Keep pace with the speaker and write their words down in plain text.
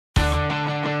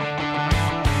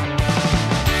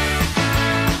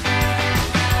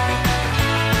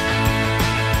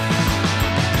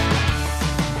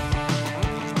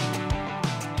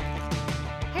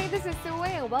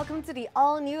to the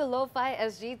all-new Lo-Fi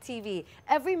SG TV.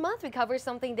 Every month we cover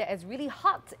something that is really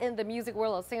hot in the music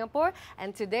world of Singapore,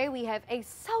 and today we have a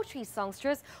sultry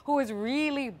songstress who is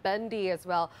really bendy as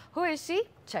well. Who is she?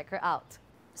 Check her out.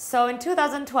 So in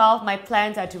 2012, my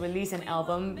plans are to release an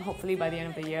album, hopefully by the end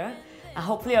of the year.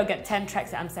 Hopefully I'll get 10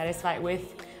 tracks that I'm satisfied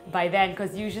with by then,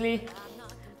 because usually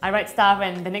I write stuff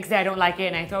and the next day I don't like it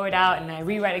and I throw it out and I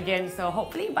rewrite again. So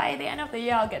hopefully by the end of the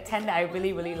year I'll get 10 that I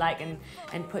really like and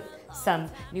put some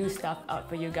new stuff out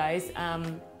for you guys.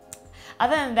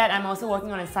 Other than that, I'm also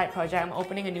working on a side project. I'm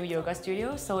opening a new yoga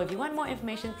studio. So if you want more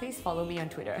information, please follow me on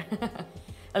Twitter.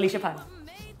 Alicia Pan.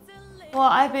 Well,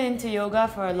 I've been into yoga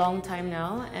for a long time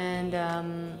now, and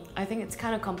I think it's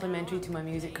kind of complementary to my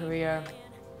music career.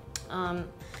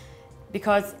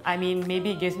 Because, I mean, maybe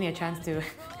it gives me a chance to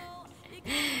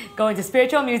go into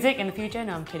spiritual music in the future.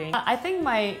 No, I'm kidding. I think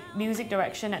my music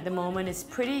direction at the moment is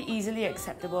pretty easily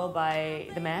acceptable by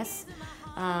the mass.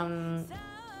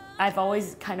 I've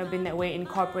always kind of been that way,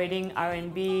 incorporating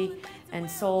R&B and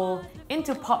soul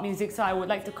into pop music, so I would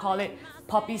like to call it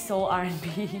poppy soul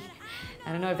R&B.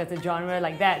 I don't know if that's a genre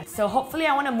like that. So hopefully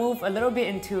I want to move a little bit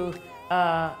into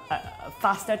a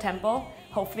faster tempo.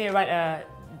 Hopefully I write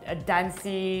a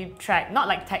dancey track, not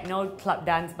like techno club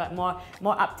dance, but more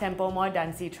up-tempo, more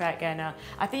dancey track, and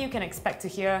I think you can expect to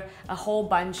hear a whole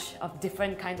bunch of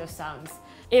different kinds of sounds.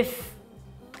 If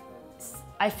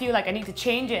I feel like I need to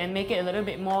change it and make it a little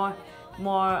bit more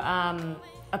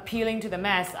appealing to the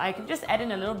mass, I can just add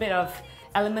in a little bit of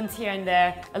elements here and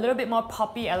there, a little bit more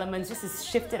poppy elements, just to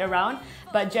shift it around.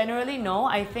 But generally, no,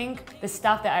 I think the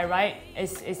stuff that I write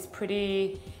is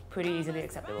pretty easily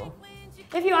acceptable.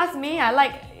 If you ask me, I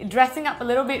like dressing up a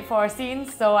little bit for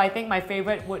scenes, so I think my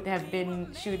favorite would have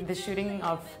been the shooting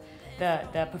of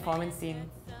the performance scene.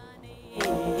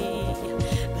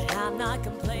 But I'm not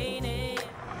complaining.